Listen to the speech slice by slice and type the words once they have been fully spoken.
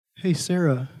Hey,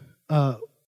 Sarah,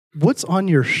 what's on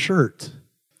your shirt?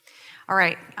 All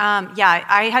right.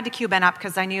 I had to cue Ben up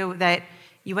because I knew that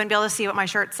you wouldn't be able to see what my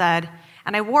shirt said.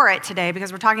 And I wore it today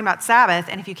because we're talking about Sabbath.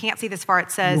 And if you can't see this far, it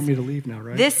says... You want me to leave now,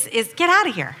 right? Get out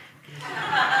of here.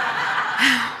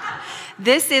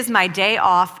 This is my day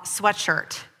off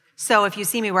sweatshirt. So if you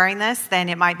see me wearing this, then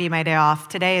it might be my day off.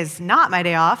 Today is not my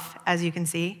day off, as you can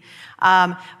see.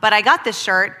 But I got this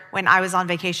shirt when I was on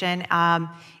vacation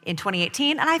in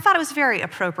 2018, and I thought it was very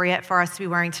appropriate for us to be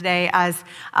wearing today as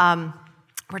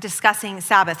we're discussing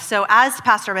Sabbath. So as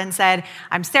Pastor Ben said,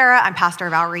 I'm Sarah. I'm pastor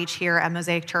of outreach here at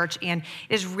Mosaic Church, and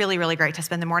it is really, really great to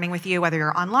spend the morning with you, whether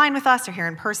you're online with us or here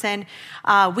in person.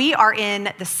 We are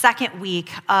in the second week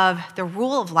of the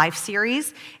Rule of Life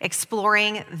series,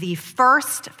 exploring the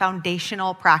first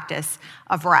foundational practice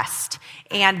of rest.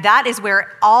 And that is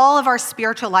where all of our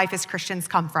spiritual life as Christians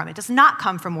come from. It does not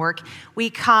come from work.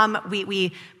 We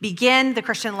begin the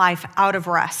Christian life out of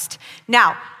rest.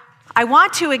 Now, I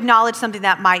want to acknowledge something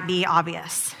that might be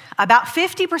obvious. About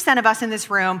 50% of us in this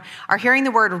room are hearing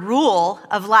the word rule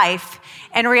of life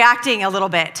and reacting a little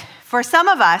bit. For some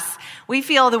of us, we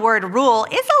feel the word rule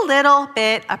is a little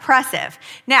bit oppressive.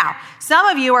 Now, some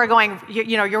of you are going,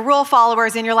 you're rule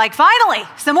followers and you're like, finally,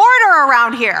 some order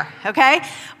around here, okay?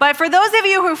 But for those of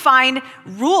you who find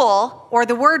rule or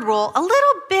the word rule a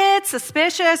little bit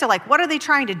suspicious or like, what are they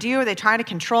trying to do? Are they trying to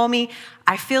control me?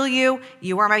 I feel you.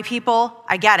 You are my people.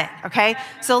 I get it, okay?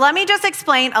 So let me just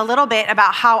explain a little bit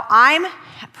about how I'm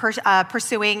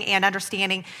pursuing and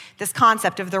understanding this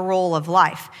concept of the rule of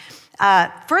life.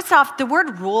 First off, the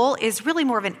word rule is really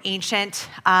more of an ancient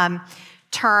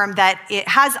term that it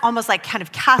has almost like kind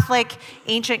of Catholic,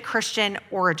 ancient Christian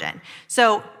origin.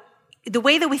 So the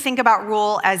way that we think about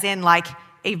rule as in like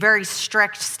a very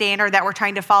strict standard that we're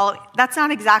trying to follow, that's not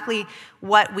exactly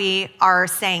what we are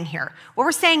saying here. What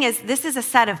we're saying is this is a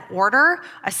set of order,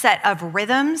 a set of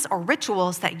rhythms or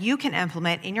rituals that you can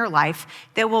implement in your life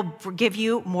that will give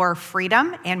you more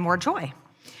freedom and more joy.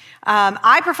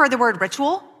 I prefer the word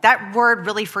ritual. That word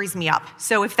really frees me up.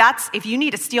 So if you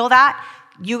need to steal that,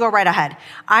 you go right ahead.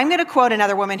 I'm going to quote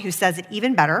another woman who says it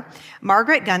even better,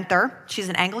 Margaret Gunther. She's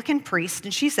an Anglican priest,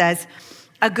 and she says,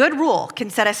 "A good rule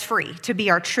can set us free to be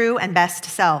our true and best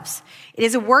selves. It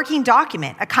is a working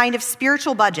document, a kind of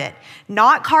spiritual budget,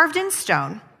 not carved in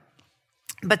stone,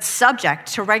 but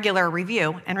subject to regular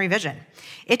review and revision.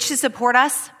 It should support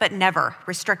us, but never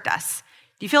restrict us."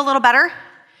 Do you feel a little better?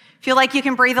 Feel like you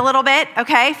can breathe a little bit,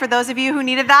 okay? For those of you who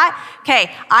needed that.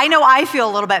 Okay, I know I feel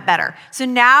a little bit better. So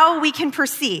now we can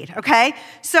proceed, okay?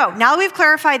 So now that we've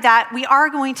clarified that, we are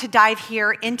going to dive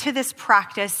here into this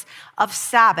practice of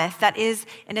Sabbath that is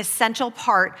an essential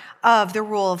part of the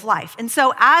rule of life. And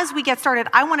so as we get started,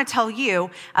 I want to tell you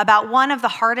about one of the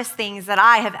hardest things that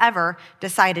I have ever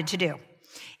decided to do.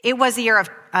 It was the year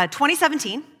of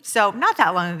 2017, so not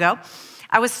that long ago.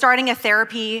 I was starting a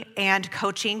therapy and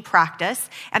coaching practice,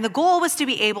 and the goal was to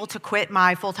be able to quit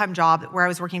my full-time job where I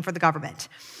was working for the government.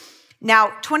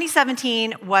 Now,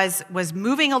 2017 was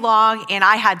moving along, and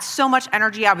I had so much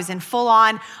energy. I was in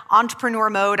full-on entrepreneur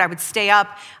mode. I would stay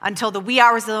up until the wee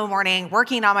hours of the morning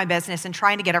working on my business and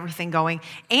trying to get everything going.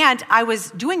 And I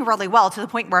was doing really well to the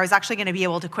point where I was actually going to be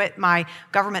able to quit my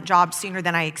government job sooner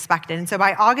than I expected. And so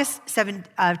by August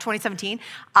 2017,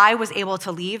 I was able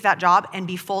to leave that job and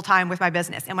be full-time with my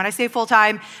business. And when I say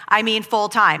full-time, I mean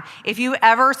full-time. If you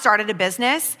ever started a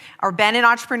business or been an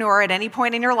entrepreneur at any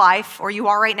point in your life, or you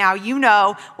are right now, you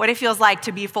know what it feels like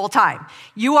to be full-time.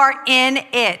 You are in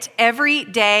it every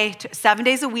day, 7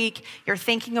 days a week. You're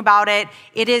thinking about it.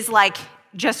 It is like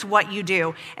just what you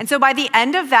do. And so by the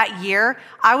end of that year,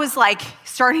 I was like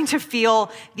starting to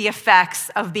feel the effects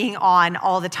of being on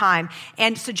all the time.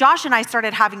 And so Josh and I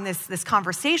started having this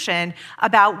conversation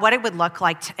about what it would look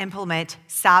like to implement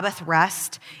Sabbath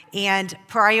rest and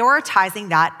prioritizing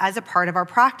that as a part of our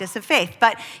practice of faith.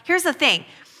 But here's the thing.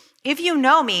 If you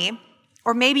know me,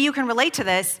 or maybe you can relate to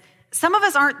this, some of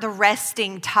us aren't the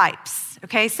resting types,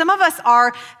 okay? Some of us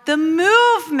are the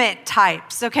movement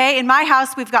types, okay? In my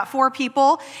house, we've got 4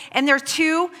 people, and there are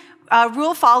 2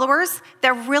 rule followers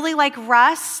that really like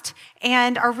rest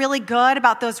and are really good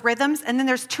about those rhythms. And then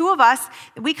there's 2 of us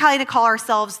that we kind of call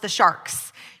ourselves the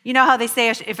sharks. You know how they say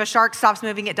if a shark stops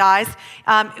moving, it dies?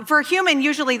 For a human,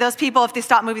 usually those people, if they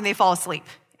stop moving, they fall asleep.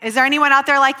 Is there anyone out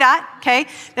there like that? Okay.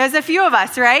 There's a few of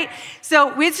us, right?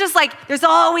 So it's just like, there's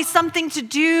always something to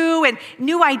do and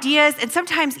new ideas. And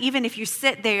sometimes even if you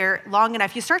sit there long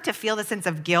enough, you start to feel the sense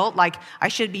of guilt, like I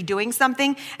should be doing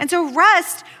something. And so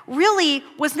rest really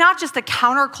was not just a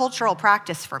countercultural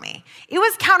practice for me. It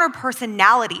was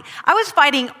counter-personality. I was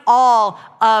fighting all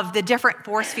of the different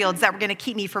force fields that were going to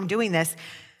keep me from doing this.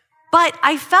 But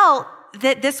I felt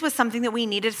that this was something that we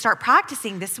needed to start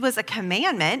practicing. This was a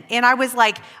commandment. And I was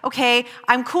like, okay,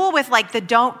 I'm cool with like the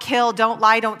don't kill, don't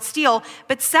lie, don't steal,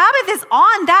 but Sabbath is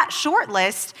on that short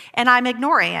list and I'm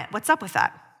ignoring it. What's up with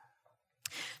that?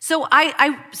 So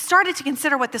I started to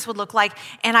consider what this would look like,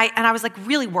 and I was like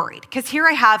really worried because here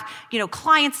I have,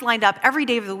 clients lined up every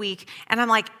day of the week, and I'm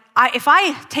like, if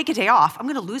I take a day off, I'm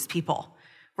going to lose people.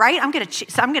 Right? I'm going to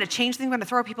change things. I'm going to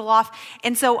throw people off.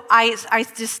 And so I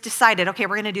just decided, okay,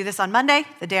 we're going to do this on Monday,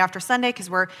 the day after Sunday,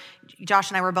 because Josh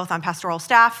and I were both on pastoral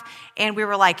staff. And we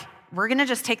were like, we're going to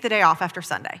just take the day off after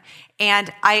Sunday.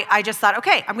 And I just thought,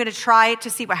 okay, I'm going to try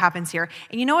to see what happens here.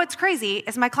 And you know what's crazy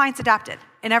is my clients adapted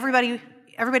and everybody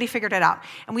figured it out.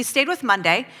 And we stayed with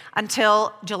Monday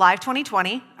until July of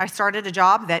 2020. I started a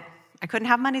job that I couldn't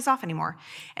have Mondays off anymore.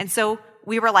 And so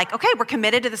we were like, okay, we're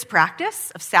committed to this practice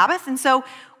of Sabbath. And so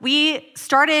we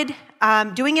started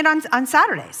doing it on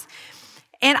Saturdays.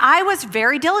 And I was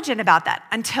very diligent about that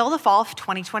until the fall of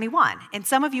 2021. And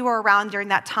some of you were around during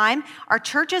that time. Our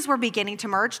churches were beginning to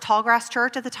merge. Tallgrass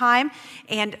Church at the time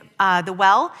and The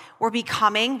Well were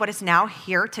becoming what is now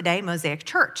here today, Mosaic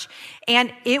Church.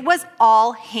 And it was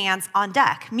all hands on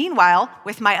deck. Meanwhile,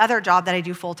 with my other job that I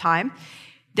do full time,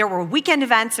 there were weekend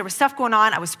events, there was stuff going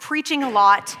on. I was preaching a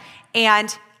lot.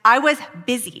 And I was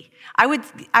busy. I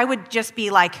would just be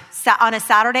like, on a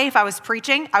Saturday, if I was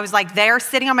preaching, I was like there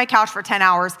sitting on my couch for 10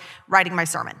 hours writing my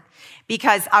sermon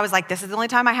because I was like, this is the only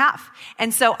time I have.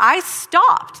 And so I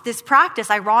stopped this practice,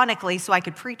 ironically, so I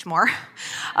could preach more,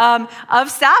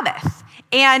 of Sabbath.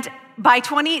 And by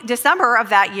December of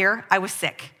that year, I was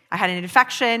sick. I had an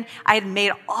infection. I had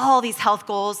made all these health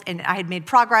goals and I had made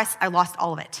progress. I lost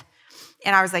all of it.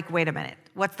 And I was like, wait a minute,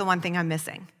 what's the one thing I'm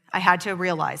missing? I had to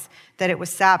realize that it was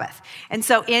Sabbath. And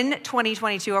so in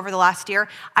 2022, over the last year,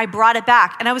 I brought it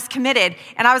back and I was committed.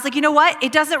 And I was like, you know what?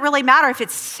 It doesn't really matter if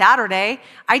it's Saturday.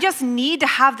 I just need to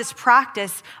have this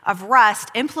practice of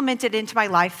rest implemented into my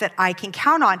life that I can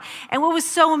count on. And what was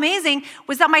so amazing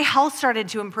was that my health started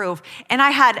to improve. And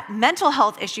I had mental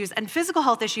health issues and physical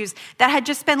health issues that had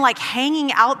just been like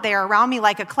hanging out there around me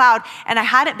like a cloud. And I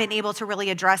hadn't been able to really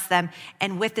address them.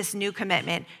 And with this new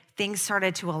commitment, things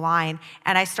started to align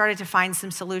and I started to find some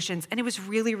solutions and it was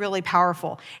really, really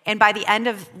powerful. And by the end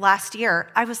of last year,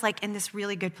 I was like in this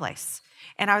really good place.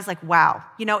 And I was like, wow,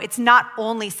 it's not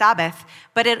only Sabbath,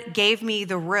 but it gave me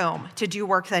the room to do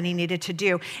work that I needed to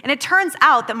do. And it turns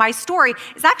out that my story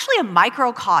is actually a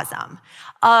microcosm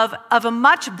of a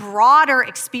much broader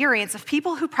experience of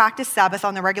people who practice Sabbath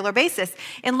on a regular basis.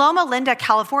 In Loma Linda,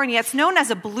 California, it's known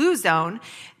as a blue zone.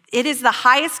 It is the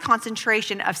highest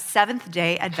concentration of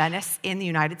Seventh-day Adventists in the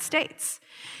United States.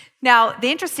 Now,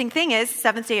 the interesting thing is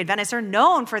Seventh-day Adventists are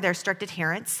known for their strict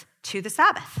adherence to the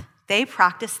Sabbath. They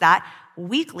practice that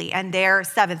weekly, and their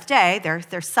seventh day,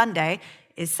 their Sunday,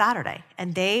 is Saturday,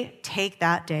 and they take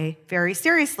that day very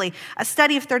seriously. A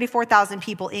study of 34,000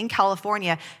 people in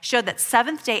California showed that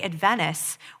Seventh-day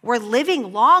Adventists were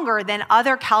living longer than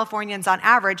other Californians on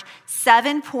average,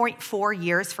 7.4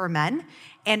 years for men,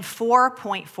 and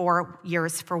 4.4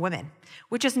 years for women,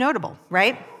 which is notable,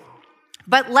 right?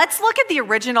 But let's look at the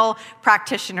original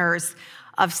practitioners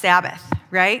of Sabbath,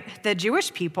 right? The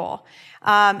Jewish people.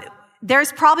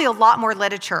 There's probably a lot more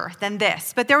literature than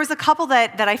this, but there was a couple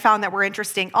that I found that were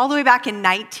interesting. All the way back in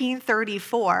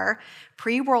 1934,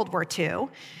 pre-World War II,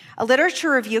 a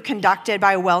literature review conducted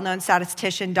by a well-known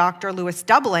statistician, Dr. Lewis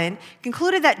Dublin,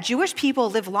 concluded that Jewish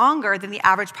people live longer than the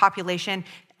average population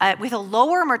with a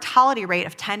lower mortality rate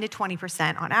of 10 to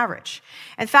 20% on average.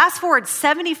 And fast forward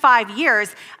 75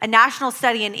 years, a national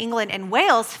study in England and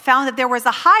Wales found that there was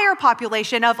a higher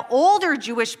population of older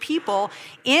Jewish people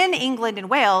in England and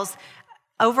Wales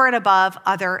over and above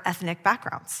other ethnic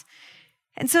backgrounds.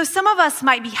 And so some of us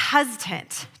might be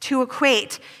hesitant to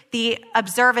equate the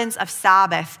observance of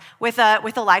Sabbath with a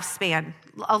lifespan,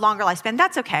 a longer lifespan.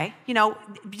 That's okay.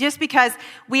 Just because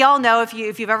we all know if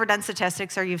you've ever done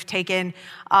statistics or you've taken,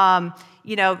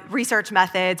 research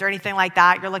methods or anything like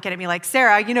that, you're looking at me like,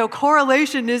 Sarah,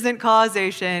 correlation isn't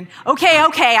causation. Okay,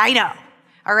 I know.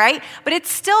 All right? But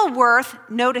it's still worth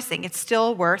noticing. It's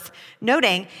still worth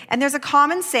noting. And there's a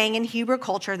common saying in Hebrew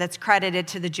culture that's credited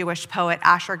to the Jewish poet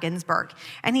Asher Ginsburg.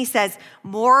 And he says,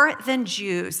 more than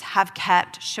Jews have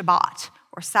kept Shabbat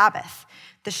or Sabbath.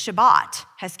 The Shabbat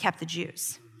has kept the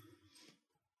Jews.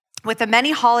 With the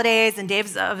many holidays and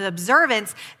days of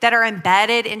observance that are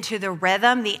embedded into the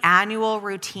rhythm, the annual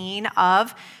routine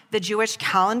of the Jewish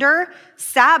calendar,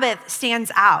 Sabbath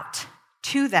stands out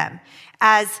to them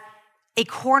as a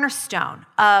cornerstone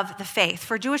of the faith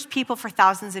for Jewish people for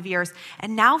thousands of years.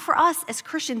 And now for us as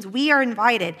Christians, we are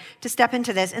invited to step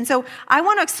into this. And so I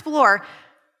want to explore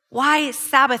why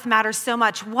Sabbath matters so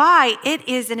much, why it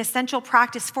is an essential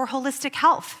practice for holistic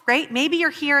health, right? Maybe you're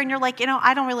here and you're like,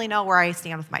 I don't really know where I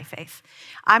stand with my faith.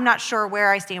 I'm not sure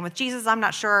where I stand with Jesus. I'm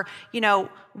not sure,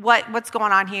 what's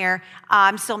going on here.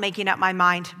 I'm still making up my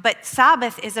mind. But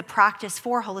Sabbath is a practice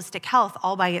for holistic health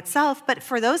all by itself. But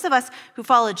for those of us who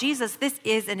follow Jesus, this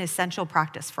is an essential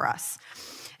practice for us.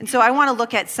 And so I want to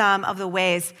look at some of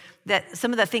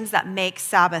the things that make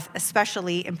Sabbath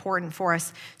especially important for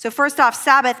us. So first off,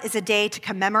 Sabbath is a day to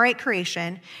commemorate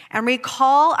creation and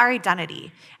recall our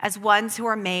identity as ones who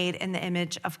are made in the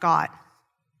image of God.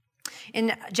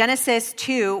 In Genesis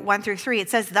 2, 1 through 3,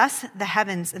 it says, "Thus the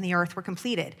heavens and the earth were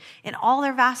completed in all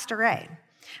their vast array.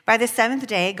 By the seventh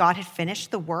day, God had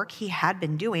finished the work he had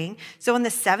been doing. So on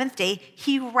the seventh day,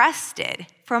 he rested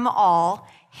from all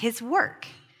his work.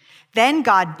 Then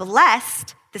God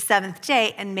blessed the seventh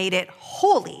day and made it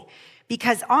holy,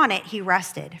 because on it he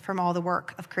rested from all the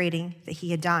work of creating that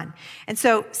he had done." And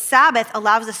so Sabbath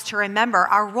allows us to remember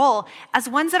our role as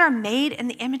ones that are made in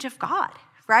the image of God,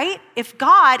 right? If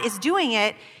God is doing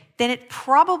it, then it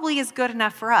probably is good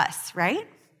enough for us, right?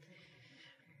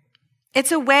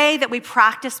 It's a way that we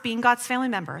practice being God's family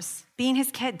members, being his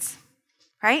kids,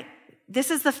 right? This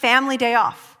is the family day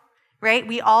off, right?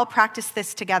 We all practice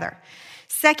this together.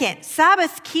 Second,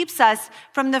 Sabbath keeps us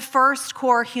from the first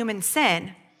core human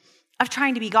sin of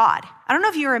trying to be God. I don't know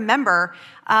if you remember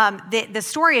the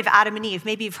story of Adam and Eve.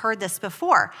 Maybe you've heard this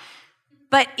before.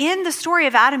 But in the story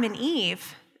of Adam and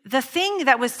Eve, the thing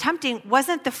that was tempting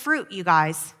wasn't the fruit, you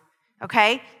guys,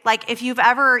 okay? Like if you've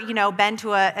ever, been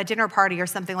to a dinner party or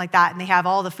something like that and they have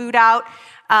all the food out,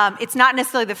 it's not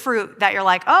necessarily the fruit that you're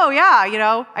like, oh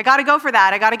yeah, I got to go for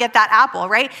that. I got to get that apple,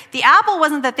 right? The apple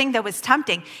wasn't the thing that was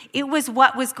tempting. It was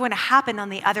what was going to happen on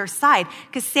the other side,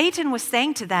 because Satan was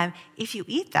saying to them, if you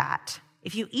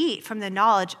eat from the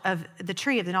knowledge of the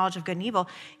tree of the knowledge of good and evil,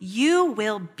 you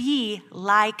will be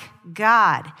like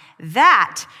God.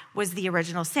 That was the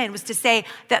original sin, was to say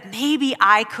that maybe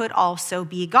I could also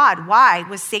be God. Why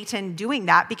was Satan doing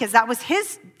that? Because that was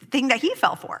his thing that he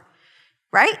fell for,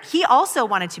 right? He also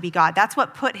wanted to be God. That's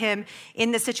what put him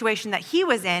in the situation that he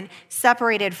was in,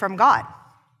 separated from God.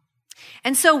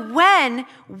 And so when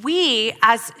we,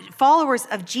 as followers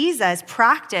of Jesus,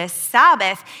 practice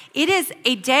Sabbath, it is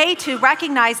a day to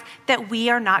recognize that we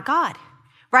are not God,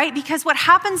 right? Because what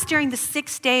happens during the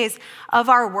 6 days of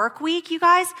our work week, you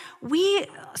guys, we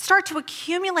start to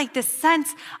accumulate this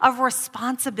sense of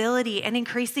responsibility and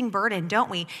increasing burden, don't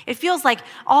we? It feels like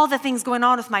all the things going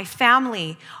on with my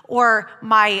family or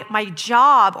my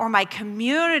job or my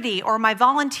community or my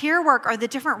volunteer work or the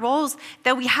different roles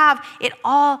that we have, it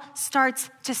all starts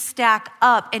to stack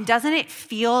up. And doesn't it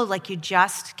feel like you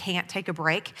just can't take a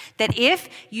break? That if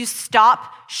you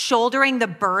stop shouldering the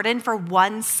burden for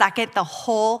 1 second, the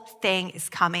whole thing is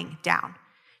coming down.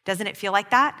 Doesn't it feel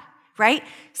like that? Right?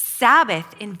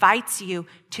 Sabbath invites you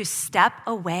to step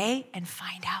away and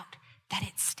find out that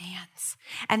it stands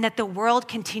and that the world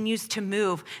continues to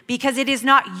move, because it is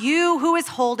not you who is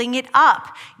holding it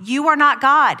up. You are not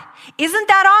God. Isn't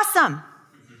that awesome?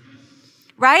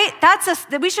 Right?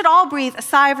 That we should all breathe a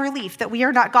sigh of relief that we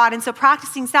are not God. And so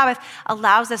practicing Sabbath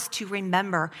allows us to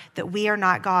remember that we are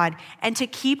not God and to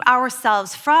keep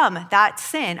ourselves from that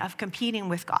sin of competing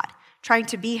with God, trying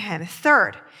to be him.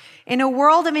 Third, in a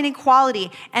world of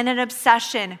inequality and an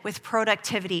obsession with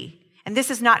productivity, and this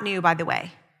is not new, by the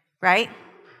way, right?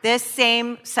 This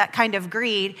same kind of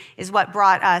greed is what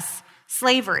brought us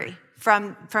slavery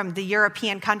from the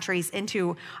European countries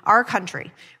into our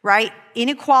country, right?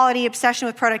 Inequality, obsession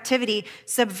with productivity,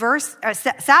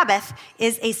 Sabbath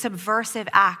is a subversive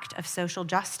act of social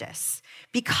justice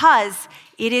because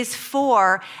it is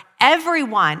for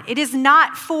everyone. It is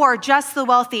not for just the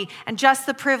wealthy and just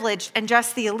the privileged and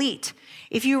just the elite.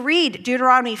 If you read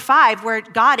Deuteronomy 5, where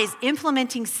God is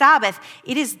implementing Sabbath,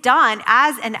 it is done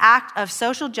as an act of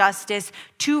social justice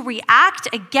to react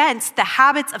against the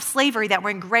habits of slavery that were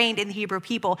ingrained in the Hebrew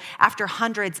people after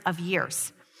hundreds of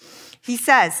years. He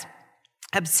says,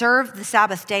 "Observe the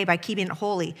Sabbath day by keeping it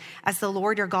holy, as the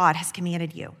Lord your God has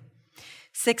commanded you.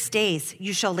 6 days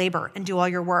you shall labor and do all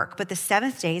your work, but the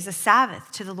seventh day is a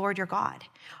Sabbath to the Lord your God.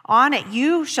 On it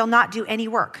you shall not do any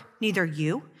work, neither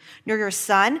you, nor your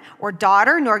son or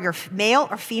daughter, nor your male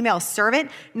or female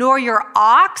servant, nor your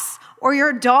ox or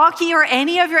your donkey or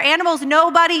any of your animals.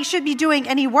 Nobody should be doing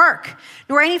any work,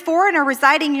 nor any foreigner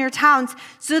residing in your towns,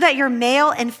 so that your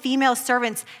male and female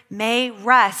servants may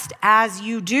rest as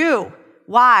you do."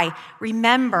 Why?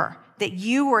 Remember that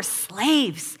you were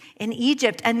slaves in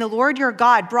Egypt, and the Lord your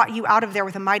God brought you out of there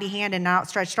with a mighty hand and an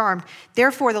outstretched arm.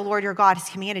 Therefore, the Lord your God has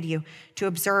commanded you to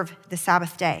observe the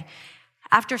Sabbath day.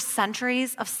 After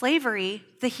centuries of slavery,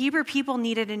 the Hebrew people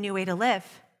needed a new way to live.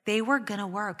 They were gonna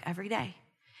work every day.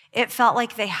 It felt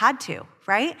like they had to,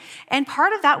 right? And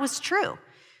part of that was true.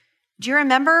 Do you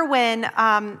remember when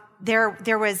they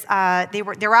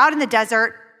were out in the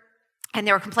desert and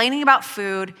they were complaining about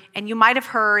food, and you might have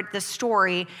heard the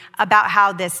story about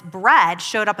how this bread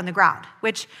showed up on the ground,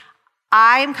 which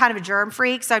I'm kind of a germ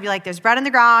freak, so I'd be like, there's bread on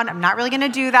the ground. I'm not really going to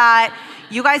do that.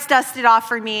 You guys dust it off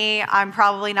for me. I'm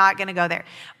probably not going to go there.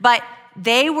 But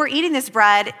they were eating this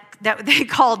bread that they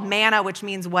called manna, which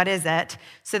means what is it?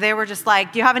 So they were just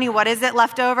like, do you have any what is it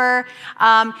left over?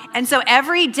 And so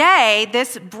every day,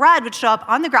 this bread would show up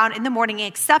on the ground in the morning,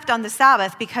 except on the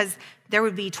Sabbath, because there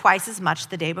would be twice as much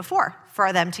the day before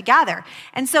for them to gather.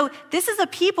 And so this is a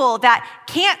people that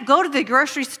can't go to the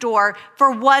grocery store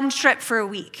for one trip for a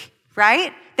week,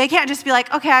 right? They can't just be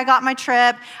like, okay, I got my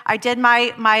trip. I did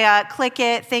my Click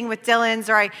It thing with Dylan's,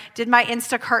 or I did my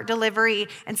Instacart delivery,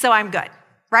 and so I'm good,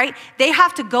 right? They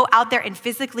have to go out there and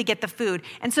physically get the food.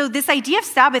 And so this idea of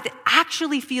Sabbath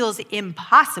actually feels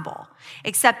impossible,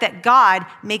 except that God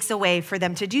makes a way for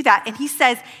them to do that. And he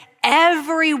says,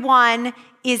 everyone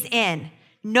is in.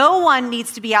 No one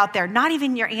needs to be out there, not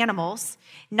even your animals,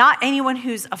 not anyone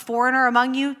who's a foreigner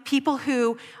among you, people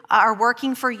who are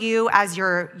working for you as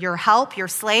your help, your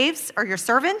slaves, or your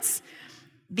servants,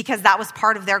 because that was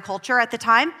part of their culture at the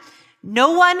time. No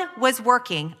one was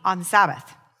working on the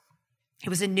Sabbath. It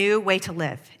was a new way to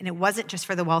live, and it wasn't just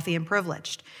for the wealthy and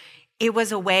privileged. It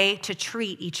was a way to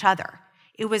treat each other.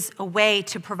 It was a way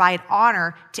to provide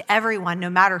honor to everyone, no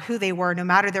matter who they were, no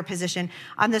matter their position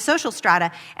on the social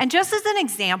strata. And just as an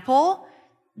example,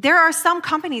 there are some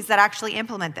companies that actually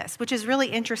implement this, which is really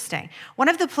interesting. One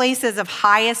of the places of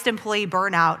highest employee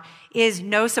burnout is,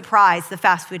 no surprise, the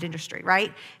fast food industry,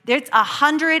 right? There's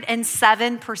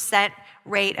 107%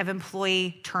 rate of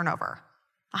employee turnover.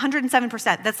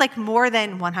 107%. That's like more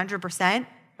than 100%,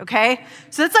 okay?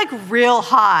 So that's like real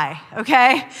high,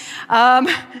 okay?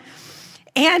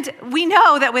 And we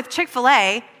know that with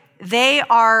Chick-fil-A, they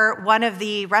are one of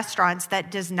the restaurants that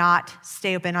does not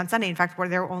stay open on Sunday. In fact,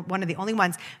 they're one of the only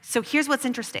ones. So here's what's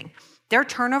interesting. Their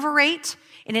turnover rate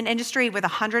in an industry with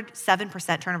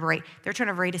 107% turnover rate, their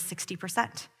turnover rate is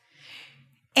 60%.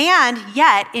 And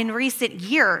yet, in recent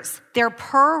years, their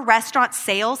per restaurant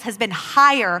sales has been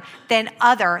higher than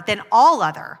all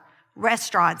other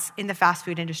restaurants in the fast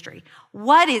food industry.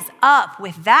 What is up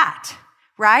with that?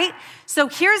 Right? So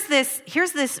here's this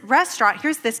restaurant,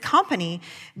 here's this company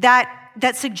that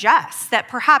suggests that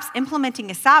perhaps implementing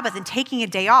a Sabbath and taking a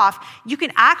day off, you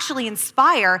can actually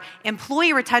inspire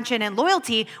employee retention and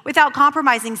loyalty without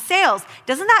compromising sales.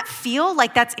 Doesn't that feel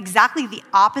like that's exactly the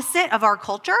opposite of our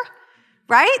culture?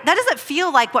 Right? That doesn't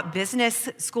feel like what business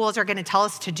schools are going to tell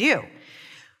us to do.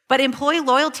 But employee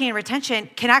loyalty and retention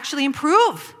can actually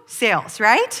improve sales,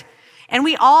 right? And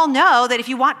we all know that if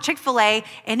you want Chick-fil-A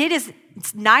and it's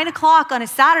 9 o'clock on a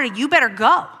Saturday, you better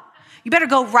go. You better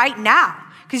go right now,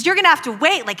 because you're going to have to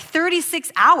wait like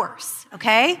 36 hours,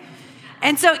 okay?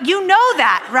 And so you know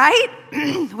that,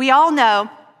 right? We all know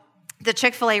the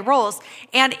Chick-fil-A rules,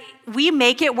 and we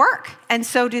make it work, and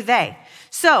so do they.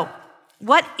 So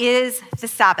what is the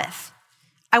Sabbath?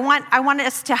 I want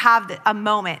us to have a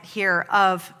moment here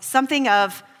of something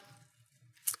of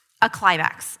a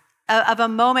climax, of a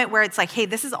moment where it's like, hey,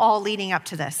 this is all leading up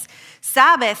to this.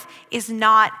 Sabbath is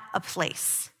not a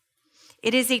place.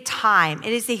 It is a time.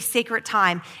 It is a sacred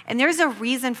time. And there's a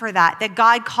reason for that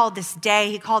God called this day,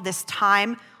 he called this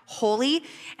time holy.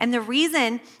 And the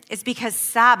reason is because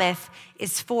Sabbath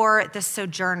is for the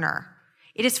sojourner.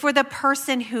 It is for the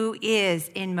person who is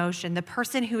in motion, the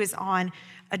person who is on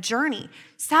a journey.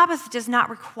 Sabbath does not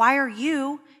require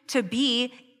you to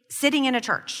be sitting in a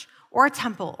church or a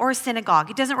temple or a synagogue.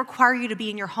 It doesn't require you to be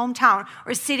in your hometown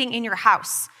or sitting in your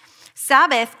house.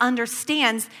 Sabbath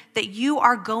understands that you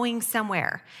are going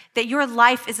somewhere, that your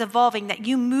life is evolving, that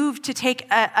you moved to take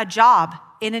a job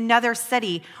in another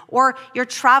city, or you're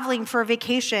traveling for a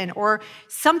vacation, or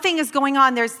something is going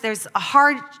on. There's a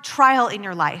hard trial in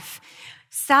your life.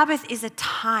 Sabbath is a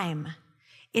time.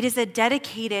 It is a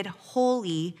dedicated,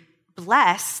 holy,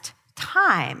 blessed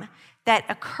time that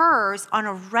occurs on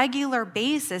a regular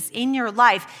basis in your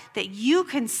life that you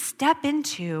can step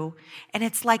into, and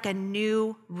it's like a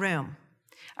new room,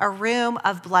 a room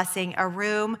of blessing, a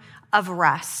room of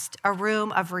rest, a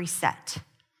room of reset.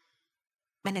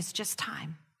 And it's just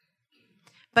time.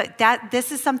 But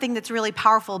this is something that's really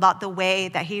powerful about the way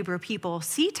that Hebrew people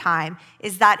see time,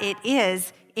 is that it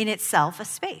is in itself a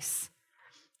space.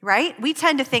 Right? We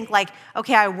tend to think like,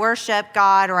 okay, I worship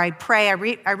God, or I pray,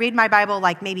 I read my Bible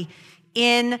like maybe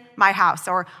in my house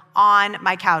or on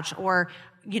my couch or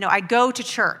I go to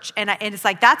church and it's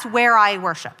like, that's where I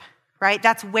worship, right?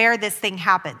 That's where this thing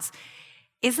happens.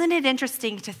 Isn't it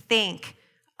interesting to think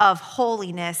of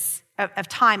holiness, of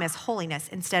time as holiness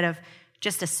instead of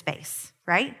just a space,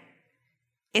 right?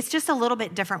 It's just a little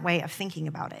bit different way of thinking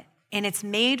about it. And it's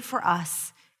made for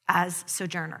us as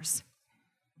sojourners.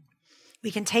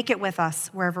 We can take it with us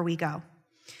wherever we go.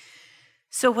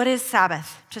 So what is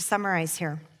Sabbath? To summarize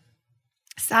here.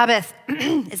 Sabbath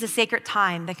is a sacred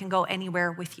time that can go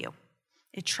anywhere with you.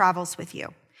 It travels with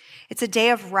you. It's a day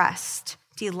of rest,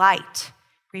 delight,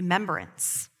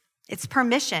 remembrance. It's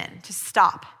permission to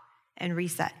stop and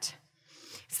reset.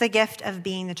 It's the gift of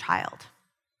being the child,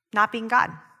 not being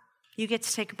God. You get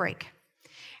to take a break.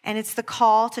 And it's the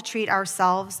call to treat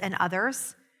ourselves and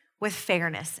others with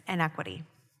fairness and equity.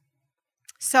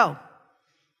 So,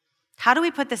 how do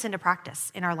we put this into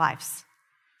practice in our lives?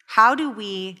 How do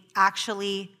we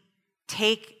actually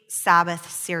take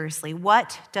Sabbath seriously?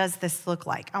 What does this look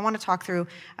like? I want to talk through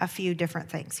a few different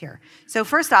things here. So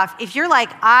first off, if you're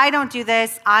like, I don't do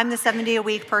this, I'm the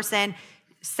 7-day-a-week person,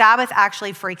 Sabbath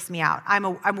actually freaks me out.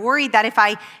 I'm worried that if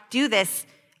I do this,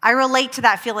 I relate to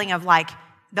that feeling of like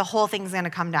the whole thing's going to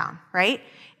come down, right?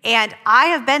 And I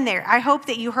have been there. I hope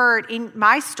that you heard in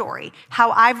my story how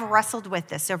I've wrestled with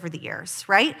this over the years,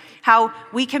 right? How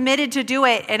we committed to do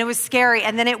it and it was scary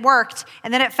and then it worked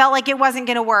and then it felt like it wasn't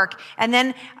going to work. And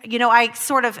then, I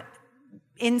sort of,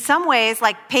 in some ways,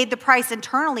 like paid the price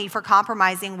internally for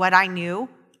compromising what I knew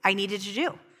I needed to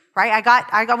do, right?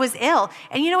 I was ill.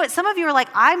 And you know what? Some of you are like,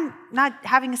 I'm not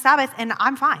having a Sabbath and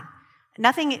I'm fine.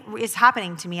 Nothing is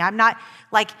happening to me. I'm not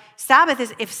like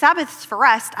if Sabbath's for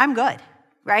rest, I'm good.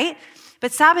 Right?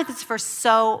 But Sabbath is for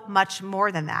so much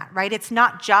more than that, right? It's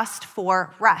not just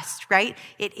for rest, right?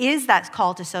 It is that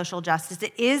call to social justice.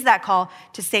 It is that call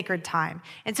to sacred time.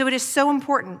 And so it is so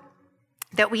important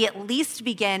that we at least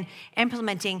begin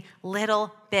implementing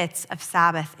little bits of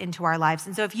Sabbath into our lives.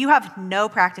 And so if you have no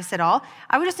practice at all,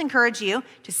 I would just encourage you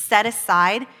to set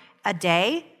aside a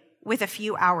day with a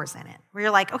few hours in it, where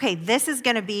you're like, okay, this is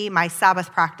going to be my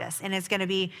Sabbath practice. And it's going to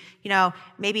be,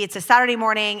 maybe it's a Saturday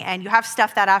morning and you have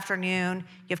stuff that afternoon,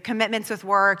 you have commitments with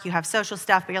work, you have social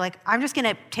stuff, but you're like, I'm just going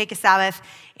to take a Sabbath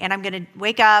and I'm going to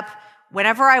wake up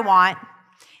whenever I want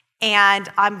and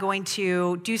I'm going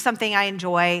to do something I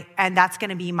enjoy and that's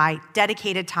going to be my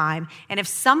dedicated time. And if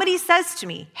somebody says to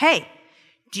me, hey,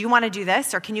 do you want to do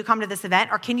this? Or can you come to this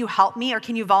event? Or can you help me? Or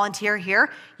can you volunteer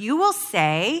here? You will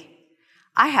say,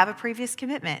 I have a previous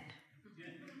commitment,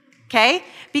 okay?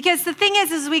 Because the thing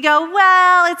is we go,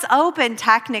 well, it's open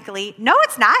technically. No,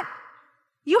 it's not.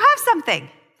 You have something,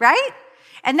 right?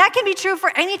 And that can be true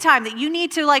for any time that you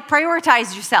need to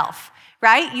prioritize yourself,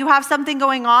 right? You have something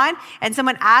going on and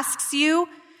someone asks you,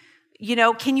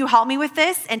 can you help me with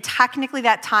this? And technically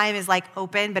that time is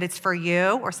open, but it's for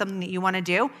you or something that you want to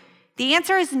do. The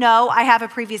answer is no, I have a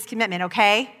previous commitment,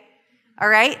 okay? All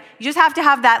right? You just have to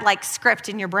have that script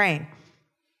in your brain.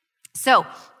 So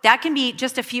that can be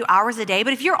just a few hours a day.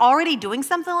 But if you're already doing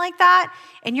something like that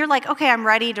and you're like, okay, I'm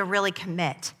ready to really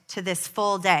commit to this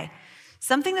full day.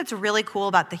 Something that's really cool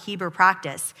about the Hebrew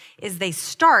practice is they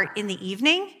start in the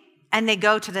evening and they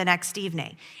go to the next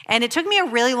evening. And it took me a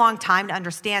really long time to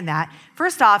understand that.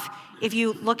 First off, if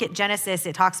you look at Genesis,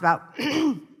 it talks about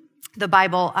the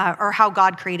Bible or how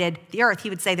God created the earth. He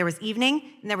would say there was evening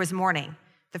and there was morning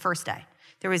the first day.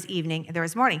 There was evening, and there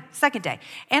was morning, second day.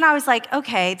 And I was like,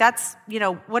 okay, that's,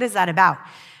 what is that about?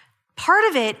 Part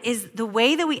of it is the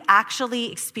way that we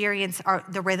actually experience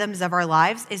the rhythms of our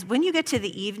lives is when you get to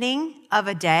the evening of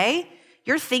a day,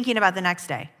 you're thinking about the next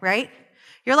day, right?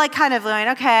 You're kind of going,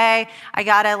 okay, I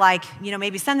gotta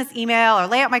maybe send this email or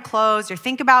lay out my clothes or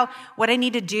think about what I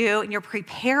need to do, and you're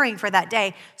preparing for that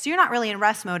day. So you're not really in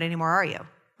rest mode anymore, are you?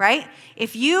 Right?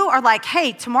 If you are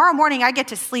hey, tomorrow morning I get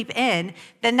to sleep in,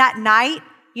 then that night,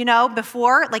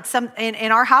 before,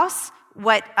 in our house,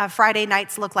 what Friday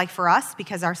nights look like for us,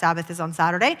 because our Sabbath is on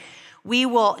Saturday,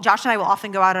 Josh and I will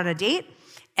often go out on a date,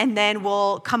 and then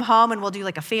we'll come home and we'll do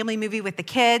a family movie with the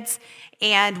kids,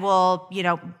 and we'll,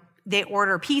 they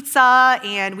order pizza,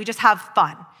 and we just have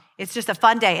fun. It's just a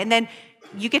fun day. And then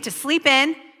you get to sleep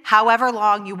in however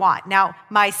long you want. Now,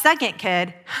 my second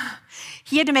kid,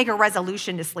 he had to make a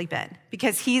resolution to sleep in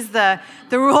because he's the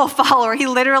rule follower. He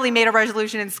literally made a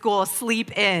resolution in school,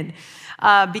 sleep in,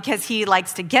 because he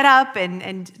likes to get up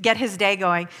and get his day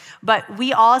going. But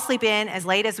we all sleep in as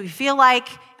late as we feel like,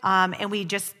 and we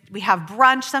have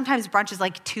brunch. Sometimes brunch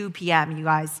is 2 p.m., you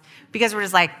guys, because we're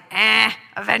just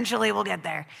eventually we'll get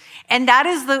there. And that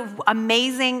is the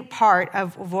amazing part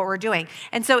of what we're doing.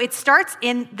 And so it starts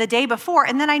in the day before,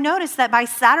 and then I noticed that by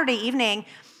Saturday evening,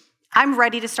 I'm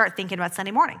ready to start thinking about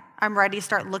Sunday morning. I'm ready to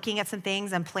start looking at some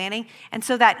things and planning. And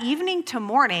so that evening to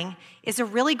morning is a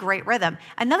really great rhythm.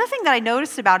 Another thing that I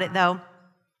noticed about it, though,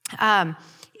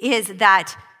 is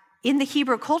that in the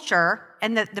Hebrew culture,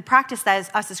 and the practice that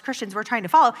us as Christians we're trying to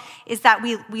follow, is that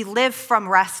we live from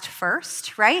rest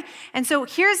first, right? And so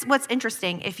here's what's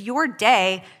interesting. If your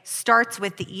day starts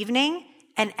with the evening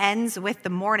and ends with the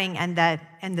morning and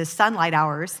the sunlight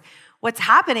hours, what's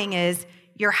happening is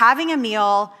you're having a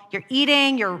meal, you're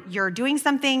eating, you're doing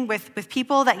something with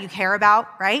people that you care about,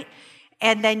 right?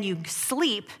 And then you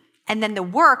sleep, and then the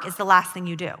work is the last thing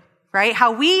you do. Right?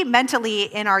 How we mentally,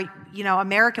 in our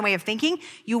American way of thinking,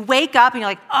 you wake up and you're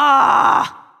like,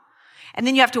 and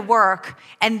then you have to work.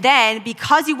 And then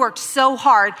because you worked so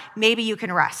hard, maybe you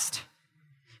can rest.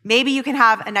 Maybe you can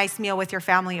have a nice meal with your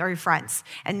family or your friends,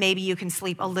 and maybe you can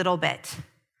sleep a little bit,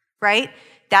 right?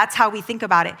 That's how we think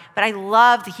about it. But I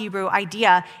love the Hebrew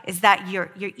idea is that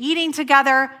you're eating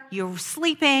together, you're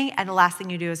sleeping, and the last thing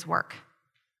you do is work.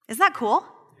 Isn't that cool?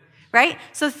 Right?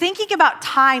 So thinking about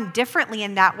time differently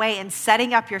in that way and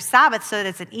setting up your Sabbath so that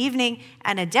it's an evening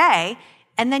and a day,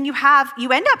 and then you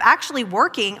end up actually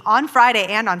working on Friday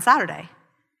and on Saturday.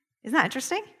 Isn't that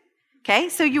interesting? Okay,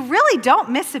 so you really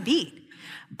don't miss a beat,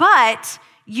 but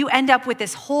you end up with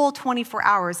this whole 24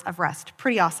 hours of rest.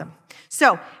 Pretty awesome.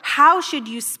 So how should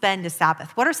you spend a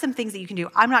Sabbath? What are some things that you can do?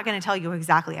 I'm not going to tell you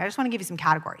exactly. I just want to give you some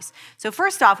categories. So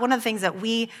first off, one of the things that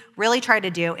we really try to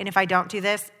do, and if I don't do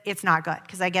this, it's not good,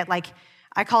 because I get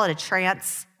I call it a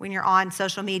trance when you're on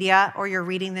social media or you're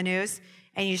reading the news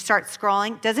and you start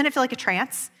scrolling. Doesn't it feel like a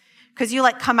trance? Because you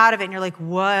come out of it and you're like,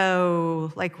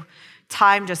 whoa,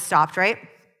 time just stopped, right?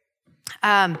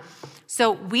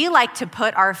 So we like to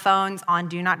put our phones on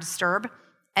Do Not Disturb,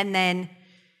 and then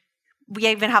we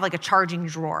even have a charging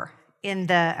drawer in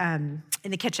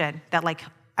the kitchen that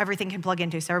everything can plug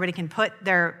into, so everybody can put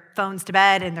their phones to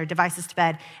bed and their devices to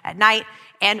bed at night.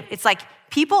 And it's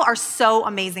people are so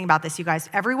amazing about this, you guys.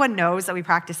 Everyone knows that we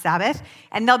practice Sabbath,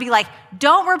 and they'll be like,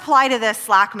 don't reply to this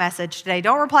Slack message today.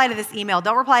 Don't reply to this email.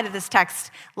 Don't reply to this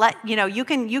text. You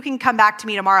can come back to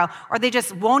me tomorrow. Or they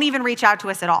just won't even reach out to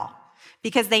us at all,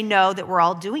 because they know that we're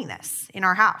all doing this in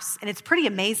our house. And it's pretty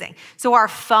amazing. So our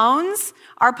phones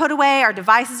are put away, our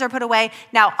devices are put away.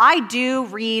 Now, I do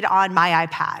read on my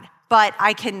iPad, but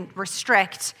I can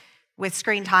restrict with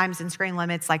screen times and screen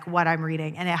limits what I'm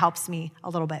reading, and it helps me a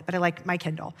little bit, but I like my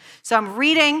Kindle. So I'm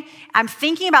reading, I'm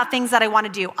thinking about things that I want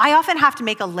to do. I often have to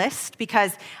make a list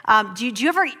because do you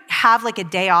ever have a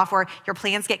day off where your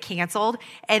plans get canceled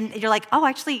and you're like, oh, I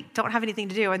actually don't have anything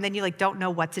to do, and then you don't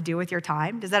know what to do with your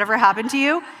time? Does that ever happen to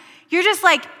you? You're just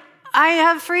I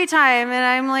have free time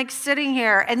and I'm sitting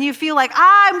here, and you feel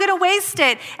I'm going to waste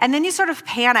it. And then you sort of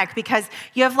panic because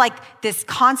you have this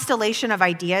constellation of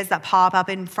ideas that pop up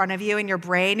in front of you in your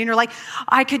brain. And you're like,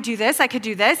 I could do this. I could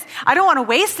do this. I don't want to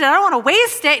waste it. I don't want to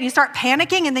waste it. And you start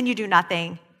panicking, and then you do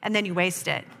nothing, and then you waste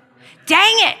it.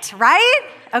 Dang it, right?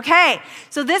 Okay.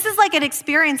 So this is an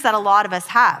experience that a lot of us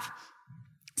have.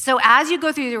 So as you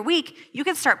go through your week, you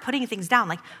can start putting things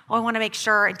down I want to make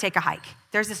sure and take a hike.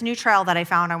 There's this new trail that I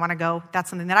found. I want to go.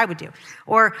 That's something that I would do.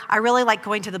 Or I really like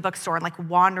going to the bookstore and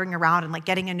wandering around and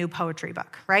getting a new poetry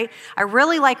book, right? I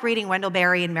really like reading Wendell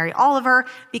Berry and Mary Oliver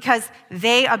because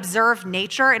they observe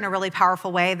nature in a really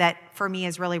powerful way that for me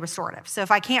is really restorative. So if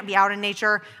I can't be out in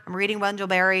nature, I'm reading Wendell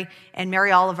Berry and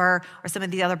Mary Oliver or some of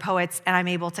the other poets, and I'm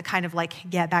able to kind of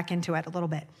get back into it a little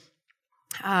bit.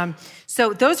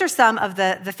 So those are some of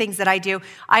the things that I do.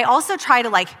 I also try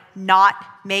to not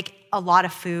make a lot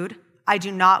of food. I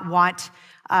do not want,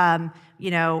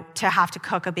 to have to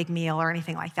cook a big meal or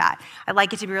anything like that. I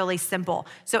like it to be really simple.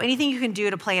 So anything you can do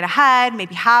to plan ahead,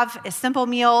 maybe have a simple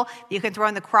meal that you can throw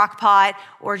in the crock pot,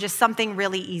 or just something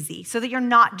really easy so that you're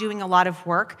not doing a lot of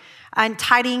work, and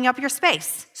tidying up your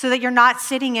space so that you're not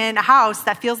sitting in a house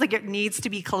that feels like it needs to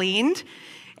be cleaned.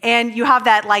 And you have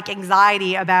that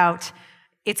anxiety about,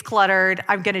 it's cluttered,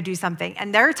 I'm going to do something.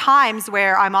 And there are times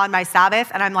where I'm on my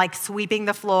Sabbath and I'm sweeping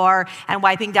the floor and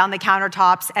wiping down the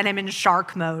countertops, and I'm in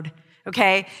shark mode,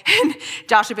 okay? And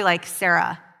Josh would be like,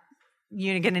 Sarah,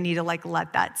 you're going to need to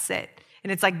let that sit.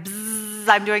 And it's bzzz,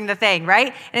 I'm doing the thing,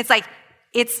 right? And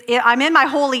it's I'm in my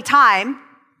holy time,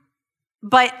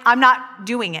 but I'm not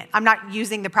doing it. I'm not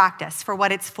using the practice for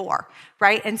what it's for,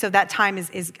 right? And so that time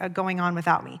is going on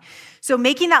without me. So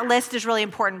making that list is really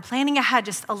important, planning ahead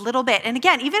just a little bit. And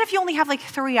again, even if you only have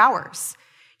 3 hours,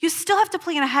 you still have to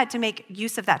plan ahead to make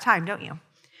use of that time, don't you?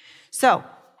 So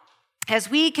as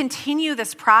we continue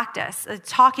this practice,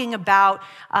 talking about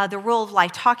the rule of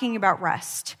life, talking about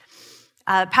rest,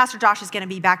 Pastor Josh is going to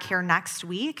be back here next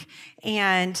week,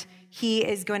 and he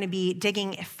is going to be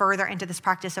digging further into this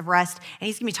practice of rest, and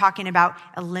he's going to be talking about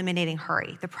eliminating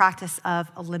hurry, the practice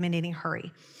of eliminating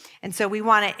hurry. And so we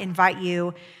want to invite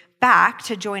you back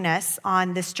to join us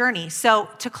on this journey. So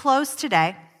to close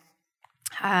today,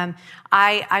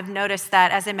 I've noticed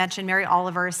that, as I mentioned, Mary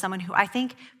Oliver is someone who I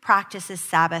think practices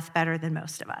Sabbath better than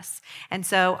most of us. And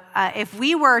so if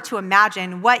we were to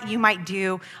imagine what you might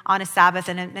do on a Sabbath,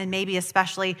 and maybe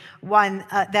especially one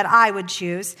that I would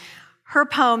choose, her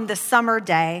poem, The Summer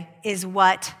Day, is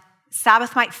what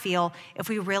Sabbath might feel if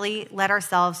we really let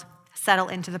ourselves settle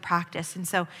into the practice. And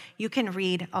so you can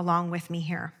read along with me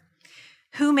here.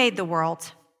 Who made the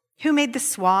world? Who made the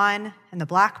swan and the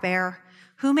black bear?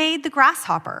 Who made the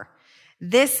grasshopper?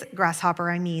 This grasshopper,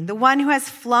 I mean, the one who has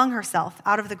flung herself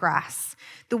out of the grass,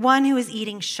 the one who is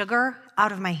eating sugar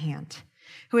out of my hand,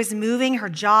 who is moving her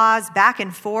jaws back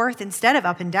and forth instead of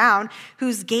up and down,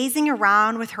 who's gazing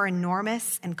around with her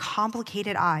enormous and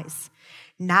complicated eyes.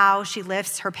 Now she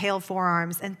lifts her pale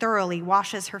forearms and thoroughly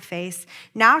washes her face.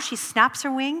 Now she snaps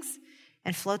her wings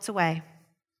and floats away.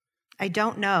 I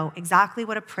don't know exactly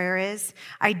what a prayer is.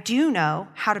 I do know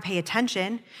how to pay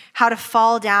attention, how to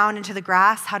fall down into the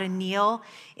grass, how to kneel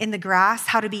in the grass,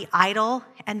 how to be idle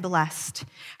and blessed,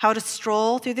 how to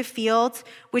stroll through the fields,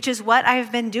 which is what I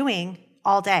have been doing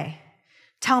all day.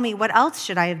 Tell me, what else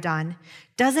should I have done?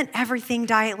 Doesn't everything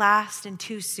die at last and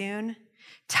too soon?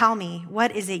 Tell me,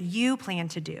 what is it you plan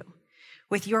to do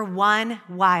with your one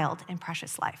wild and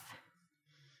precious life?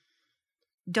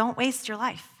 Don't waste your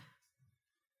life.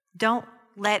 Don't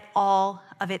let all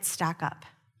of it stack up.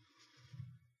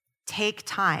 Take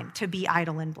time to be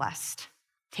idle and blessed.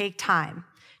 Take time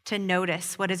to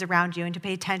notice what is around you and to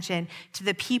pay attention to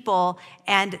the people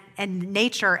and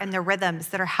nature and the rhythms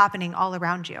that are happening all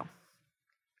around you.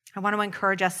 I want to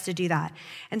encourage us to do that.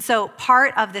 And so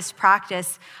part of this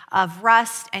practice of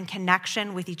rest and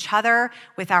connection with each other,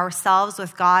 with ourselves,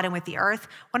 with God, and with the earth,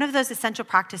 one of those essential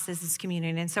practices is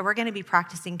communion. And so we're going to be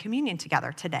practicing communion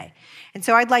together today. And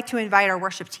so I'd like to invite our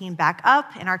worship team back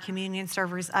up and our communion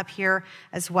servers up here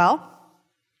as well.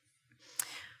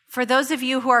 For those of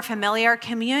you who are familiar,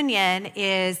 communion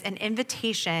is an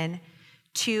invitation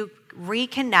to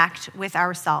reconnect with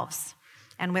ourselves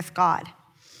and with God.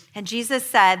 And Jesus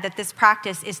said that this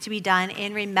practice is to be done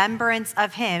in remembrance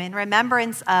of him, in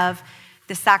remembrance of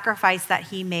the sacrifice that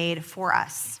he made for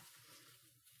us.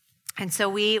 And so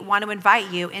we want to invite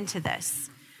you into this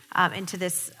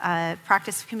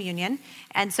practice of communion.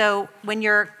 And so when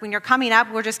you're coming up,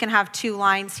 we're just going to have two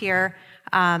lines here,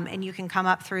 and you can come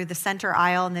up through the center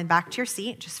aisle and then back to your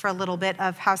seat, just for a little bit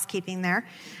of housekeeping there.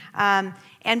 And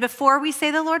before we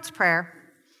say the Lord's Prayer,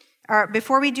 or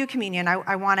before we do communion,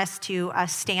 I want us to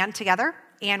stand together,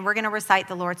 and we're going to recite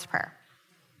the Lord's Prayer.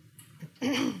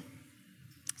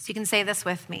 So you can say this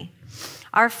with me.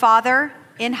 Our Father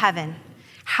in heaven,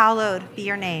 hallowed be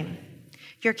your name.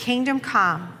 Your kingdom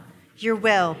come, your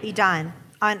will be done,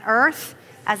 on earth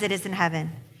as it is in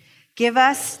heaven. Give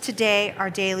us today our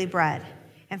daily bread,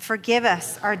 and forgive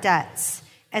us our debts,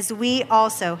 as we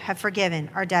also have forgiven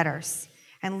our debtors.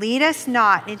 And lead us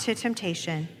not into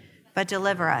temptation, but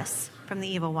deliver us from the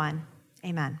evil one.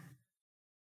 Amen.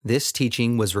 This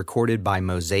teaching was recorded by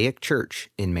Mosaic Church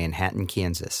in Manhattan,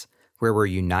 Kansas, where we're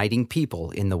uniting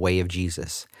people in the way of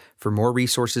Jesus. For more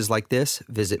resources like this,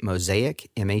 visit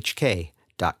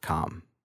mosaicmhk.com.